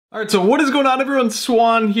Alright, so what is going on, everyone?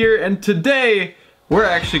 Swan here, and today we're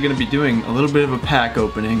actually going to be doing a little bit of a pack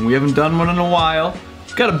opening. We haven't done one in a while.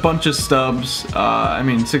 Got a bunch of stubs, I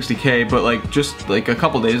mean 60k, but just a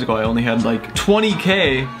couple days ago I only had like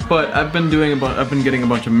 20k, but I've been getting a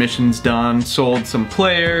bunch of missions done, sold some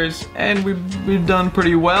players, and we've done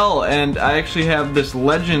pretty well. And I actually have this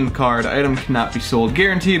legend card. Item cannot be sold,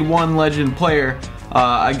 guaranteed one legend player.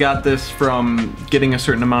 I got this from getting a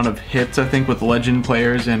certain amount of hits, I think, with legend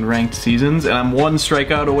players in ranked seasons, and I'm one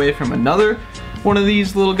strikeout away from another one of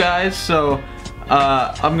these little guys. So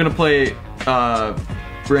I'm gonna play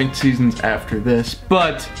ranked seasons after this,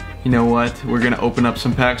 but you know what, we're gonna open up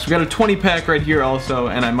some packs. We got a 20 pack right here also,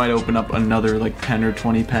 and I might open up another like 10 or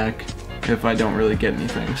 20 pack if I don't really get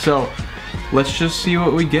anything. So let's just see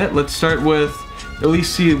what we get. Let's start with at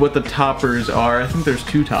least see what the toppers are. I think there's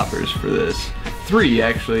 2 toppers for this. 3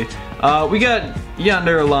 actually. We got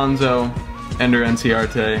Yonder Alonso, Ender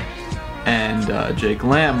Enciarte, and Jake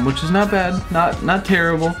Lamb, which is not bad, not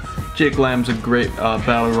terrible. Jake Lamb's a great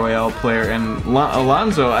Battle Royale player, and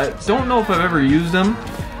Alonso, I don't know if I've ever used him,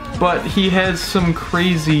 but he has some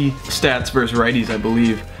crazy stats versus righties, I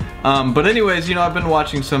believe. But anyways, you know, I've been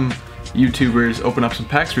watching some YouTubers open up some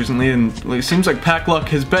packs recently, and it seems like pack luck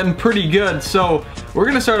has been pretty good. So we're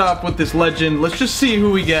gonna start off with this legend. Let's just see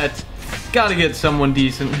who we get. Gotta get someone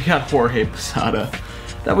decent. We got Jorge Posada.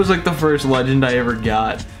 That was like the first legend I ever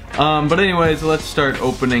got. But anyways, let's start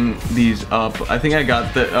opening these up. I think I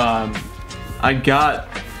got the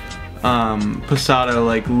Posada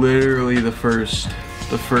like literally the first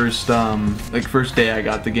day I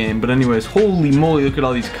got the game. But anyways, holy moly, look at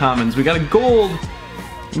all these commons. We got a gold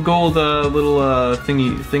little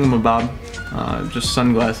thingamabob, just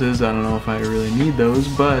sunglasses. I don't know if I really need those,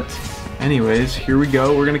 but anyways, here we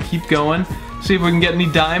go. We're gonna keep going, see if we can get any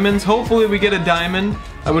diamonds. Hopefully we get a diamond.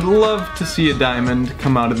 I would love to see a diamond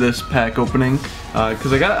come out of this pack opening,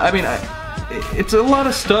 because it's a lot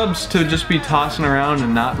of stubs to just be tossing around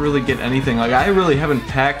and not really get anything. Like, I really haven't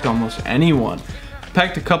packed almost anyone.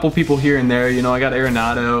 Packed a couple people here and there, you know. I got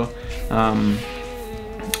Arenado.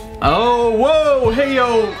 Oh, whoa, hey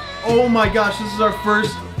yo, oh my gosh, this is our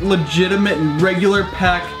first legitimate and regular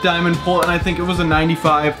pack diamond pull, and I think it was a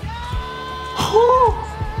 95.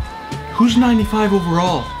 Who's 95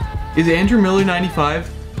 overall? Is Andrew Miller 95?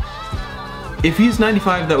 If he's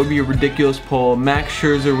 95, that would be a ridiculous pull. Max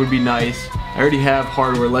Scherzer would be nice. I already have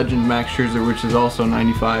hardware legend Max Scherzer, which is also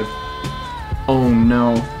 95. Oh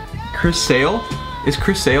no. Chris Sale? Is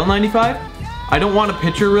Chris Sale 95? I don't want a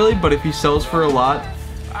pitcher really, but if he sells for a lot.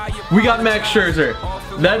 We got Max Scherzer.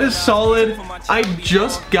 That is solid. I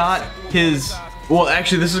just got his... Well,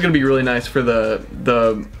 actually, this is going to be really nice for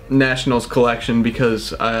the Nationals collection, because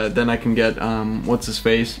then I can get, what's his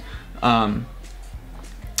face? Andre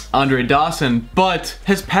Dawson. But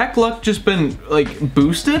has pack luck just been, like,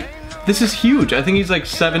 boosted? This is huge. I think he's like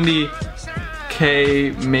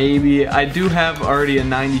 70k, maybe. I do have already a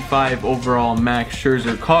 95 overall Max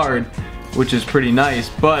Scherzer card, which is pretty nice.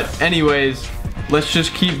 But anyways, let's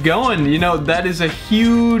just keep going. You know, that is a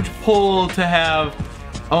huge pull to have.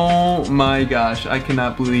 Oh my gosh, I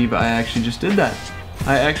cannot believe I actually just did that.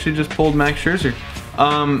 I actually just pulled Max Scherzer.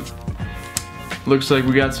 Looks like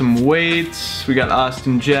we got some weights. We got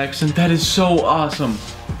Austin Jackson. That is so awesome.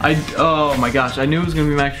 Oh my gosh, I knew it was gonna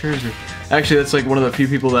be Max Scherzer. Actually, that's like one of the few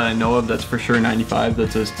people that I know of that's for sure 95,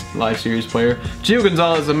 that's a live series player. Gio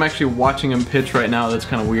Gonzalez, I'm actually watching him pitch right now. That's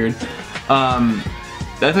kind of weird.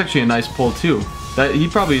 That's actually a nice pull too. That he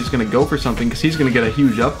probably is gonna go for something, because he's gonna get a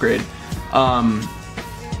huge upgrade.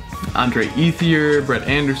 Andre Ethier, Brett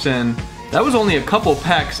Anderson. That was only a couple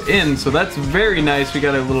packs in, so that's very nice. We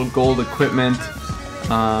got a little gold equipment.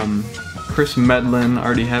 Chris Medlin,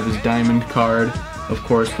 already have his diamond card, of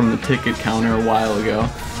course, from the ticket counter a while ago.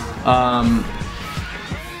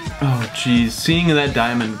 Oh geez, seeing that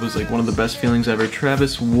diamond was like one of the best feelings ever.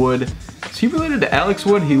 Travis Wood. Is he related to Alex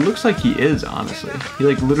Wood? He looks like he is, honestly. He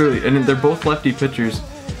like literally, and they're both lefty pitchers.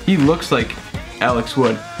 He looks like Alex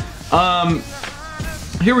Wood.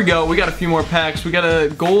 Here we go, we got a few more packs. We got a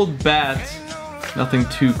gold bat, nothing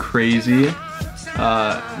too crazy.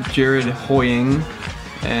 Jared Hoying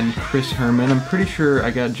and Chris Herman. I'm pretty sure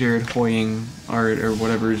I got Jared Hoying, or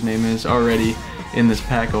whatever his name is, already in this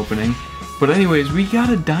pack opening. But anyways, we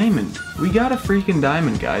got a diamond. We got a freaking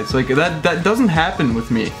diamond, guys. Like, that doesn't happen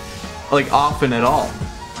with me, like, often at all.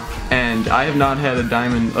 And I have not had a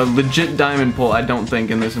legit diamond pull, I don't think,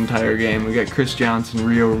 in this entire game. We got Chris Johnson,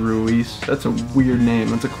 Rio Ruiz. That's a weird name.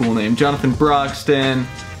 That's a cool name. Jonathan Broxton.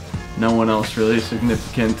 No one else really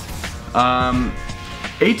significant.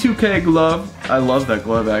 A2K glove. I love that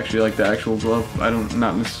glove, actually. I like the actual glove.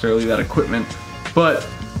 Not necessarily that equipment. But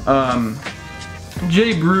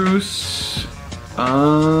Jay Bruce.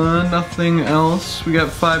 Nothing else. We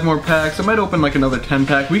got 5 more packs. I might open like another 10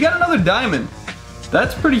 pack. We got another diamond.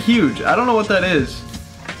 That's pretty huge. I don't know what that is.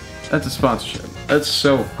 That's a sponsorship. That's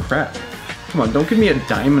so crap. Come on, don't give me a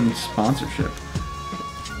diamond sponsorship.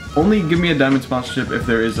 Only give me a diamond sponsorship if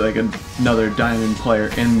there is like another diamond player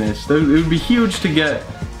in this. It would be huge to get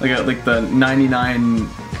like the 99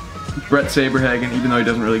 Brett Saberhagen, even though he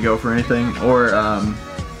doesn't really go for anything, or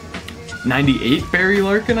 98 Barry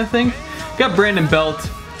Larkin, I think. Got Brandon Belt.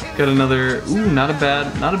 Got another, ooh, not a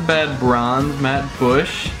bad bronze Matt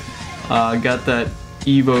Bush. Got that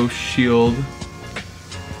Evo Shield.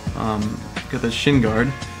 Got the shin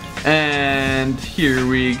guard. And here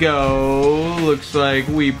we go. Looks like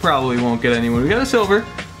we probably won't get anyone. We got a silver.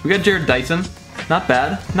 We got Jared Dyson. Not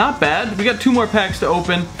bad. Not bad. We got 2 more packs to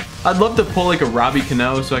open. I'd love to pull like a Robbie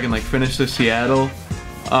Cano so I can like finish the Seattle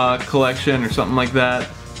collection or something like that.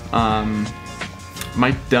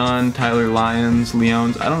 Mike Dunn, Tyler Lyons,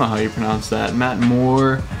 Leones. I don't know how you pronounce that. Matt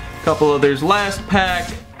Moore. A couple others. Last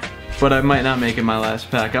pack. But I might not make it my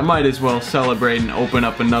last pack. I might as well celebrate and open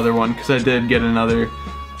up another one because I did get another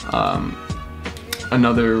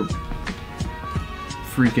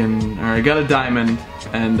freaking, alright, I got a diamond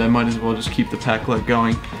and I might as well just keep the pack luck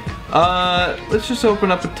going. Let's just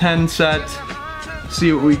open up a 10 set,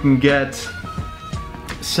 see what we can get.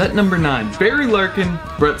 Set number 9, Barry Larkin,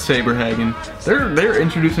 Brett Saberhagen. They're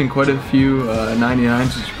introducing quite a few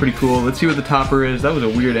 99s, which is pretty cool. Let's see what the topper is. That was a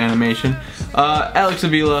weird animation. Alex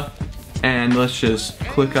Avila, and let's just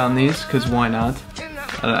click on these, because why not?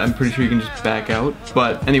 I'm pretty sure you can just back out.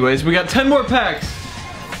 But anyways, we got 10 more packs.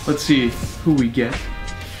 Let's see who we get.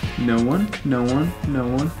 No one, no one, no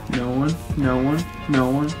one, no one, no one,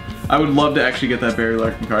 no one. I would love to actually get that Barry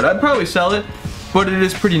Larkin card. I'd probably sell it, but it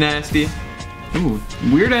is pretty nasty. Ooh,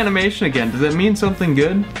 weird animation again. Does that mean something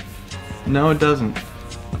good? No, it doesn't.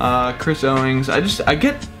 Chris Owings. I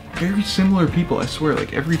get very similar people, I swear,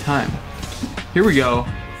 like every time. Here we go.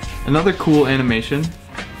 Another cool animation.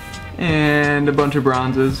 And a bunch of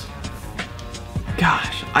bronzes.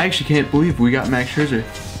 Gosh, I actually can't believe we got Max Scherzer.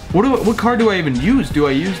 What card do I even use? Do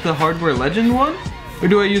I use the Hardware Legend one? Or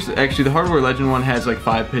do I use, actually the Hardware Legend one has like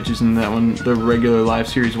 5 pitches and that one, the regular Live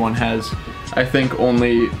Series one has, I think,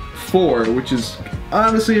 only 4, which is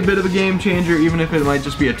honestly a bit of a game changer, even if it might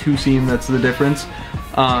just be a 2-seam, that's the difference.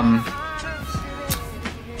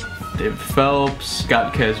 Dave Phelps,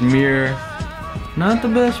 Scott Kazmir. Not the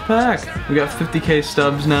best pack. We got 50K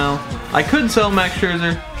stubs now. I could sell Max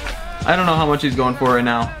Scherzer. I don't know how much he's going for right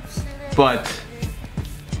now, but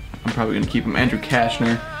I'm probably gonna keep him. Andrew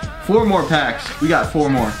Kashner. 4 more packs. We got 4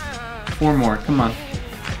 more. 4 more. Come on.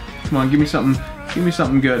 Come on, give me something. Give me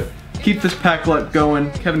something good. Keep this pack luck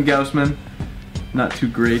going. Kevin Gausman. Not too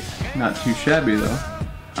great. Not too shabby though.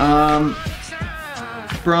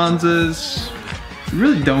 Bronzes. You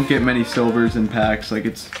really don't get many silvers in packs. Like,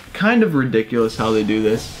 it's kind of ridiculous how they do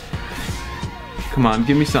this. Come on,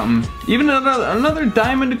 give me something. Even another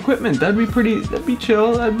diamond equipment. That'd be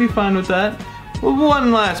chill. I'd be fine with that. Well,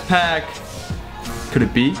 one last pack. Could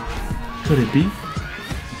it be? Could it be?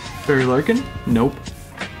 Barry Larkin? Nope.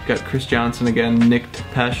 Got Chris Johnson again, Nick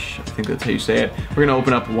Tepesh. I think that's how you say it. We're gonna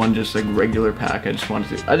open up one just like regular pack. I just want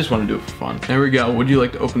to do it for fun. There we go. Would you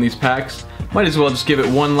like to open these packs? Might as well just give it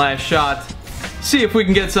one last shot. See if we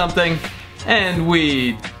can get something. And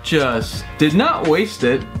we just did not waste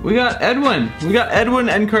it. We got Edwin. We got Edwin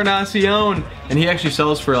Encarnacion. And he actually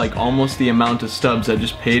sells for like almost the amount of stubs I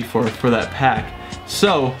just paid for that pack.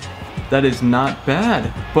 So that is not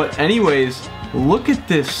bad. But anyways, look at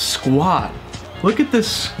this squad. Look at this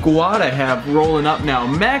squad I have rolling up now.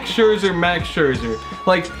 Max Scherzer, Max Scherzer.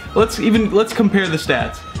 Like, let's compare the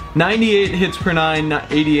stats. 98 hits per 9,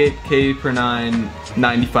 88 K per 9,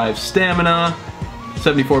 95 stamina,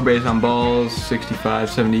 74 base on balls, 65,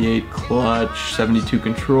 78 clutch, 72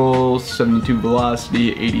 controls, 72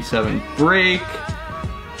 velocity, 87 break.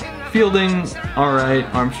 Fielding, alright.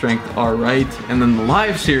 Arm strength, alright. And then the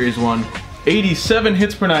Live Series one, 87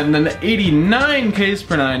 hits per 9, and then the 89 Ks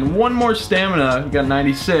per 9. One more stamina, we got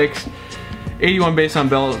 96. 81 base on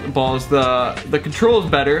balls. The control is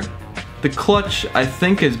better. The clutch, I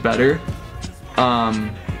think, is better.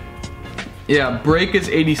 Yeah, break is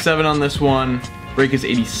 87 on this one. Break is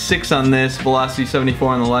 86 on this. Velocity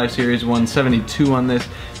 74 on the Live Series one. 72 on this.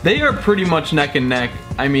 They are pretty much neck and neck.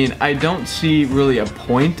 I mean, I don't see really a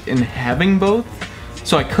point in having both.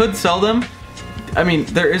 So I could sell them. I mean,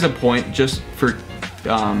 there is a point just for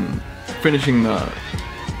finishing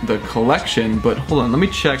the collection, but hold on, let me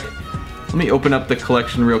check. Let me open up the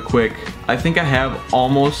collection real quick. I think I have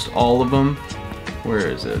almost all of them. where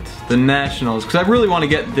is it? The Nationals, because I really want to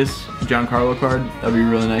get this Giancarlo card. That'd be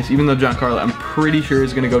really nice. Even though Giancarlo, I'm pretty sure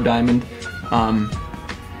is gonna go diamond.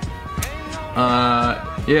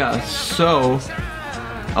 Yeah. So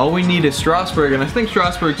all we need is Strasburg, and I think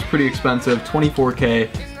Strasburg's pretty expensive, 24K.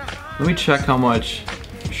 Let me check how much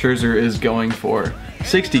Scherzer is going for.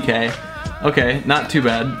 60K. Okay, not too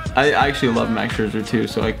bad. I actually love Max Scherzer too,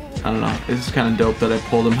 so I don't know. This is kind of dope that I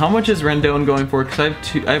pulled him. How much is Rendon going for? Because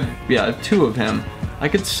I have two of him. I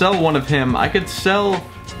could sell one of him. I could sell,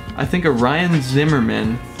 I think, a Ryan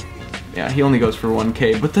Zimmerman. Yeah, he only goes for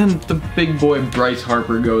 1K. But then the big boy Bryce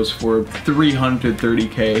Harper goes for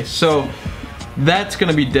 330K. So that's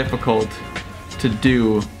gonna be difficult to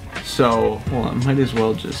do. So, well, I might as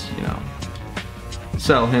well just, you know,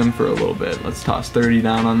 sell him for a little bit. Let's toss 30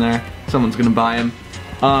 down on there. Someone's gonna buy him.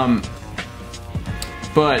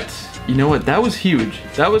 But you know what? That was huge.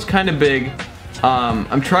 That was kind of big.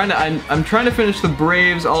 I'm trying to finish the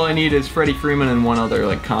Braves. All I need is Freddie Freeman and one other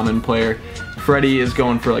like common player. Freddie is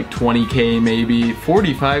going for like 20K maybe,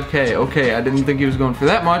 45K. Okay, I didn't think he was going for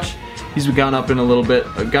that much. He's gone up a little bit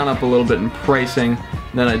in pricing.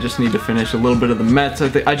 Then I just need to finish a little bit of the Mets. I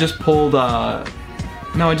think I just pulled.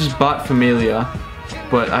 No, I just bought Familia.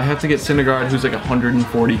 But I have to get Syndergaard, who's like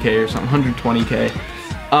 140K or something, 120K.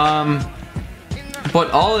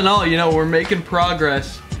 But all in all, you know, we're making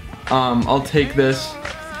progress. I'll take this.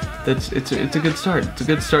 It's a good start. It's a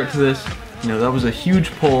good start to this. You know, that was a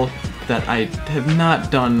huge pull that I have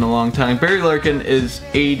not done in a long time. Barry Larkin is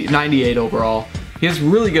 98 overall. He has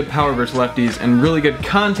really good power versus lefties and really good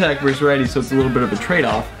contact versus righties, so it's a little bit of a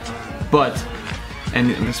trade-off. And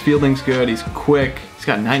his fielding's good. He's quick. He's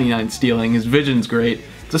got 99 stealing. His vision's great.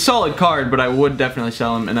 It's a solid card, but I would definitely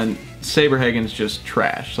sell him. And then Saberhagen's just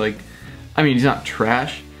trash. Like, I mean, he's not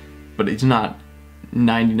trash, but he's not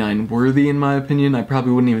 99 worthy in my opinion. I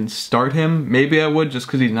probably wouldn't even start him. Maybe I would just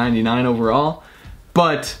because he's 99 overall.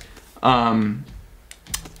 But,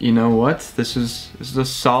 you know what? This is a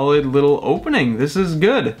solid little opening. This is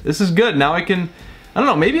good. This is good. Now I can, I don't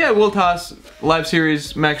know, maybe I will toss Live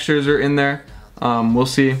Series Max Scherzer in there. We'll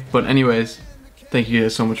see. But anyways, thank you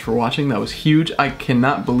guys so much for watching. That was huge. I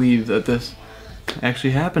cannot believe that this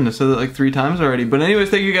actually happened. I said that like 3 times already. But anyways,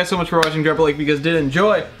 thank you guys so much for watching. Drop a like if you guys did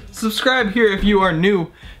enjoy. Subscribe here if you are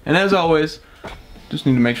new. And as always, just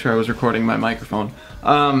need to make sure I was recording my microphone.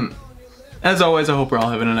 As always, I hope we're all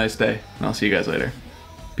having a nice day. And I'll see you guys later.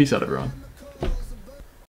 Peace out, everyone.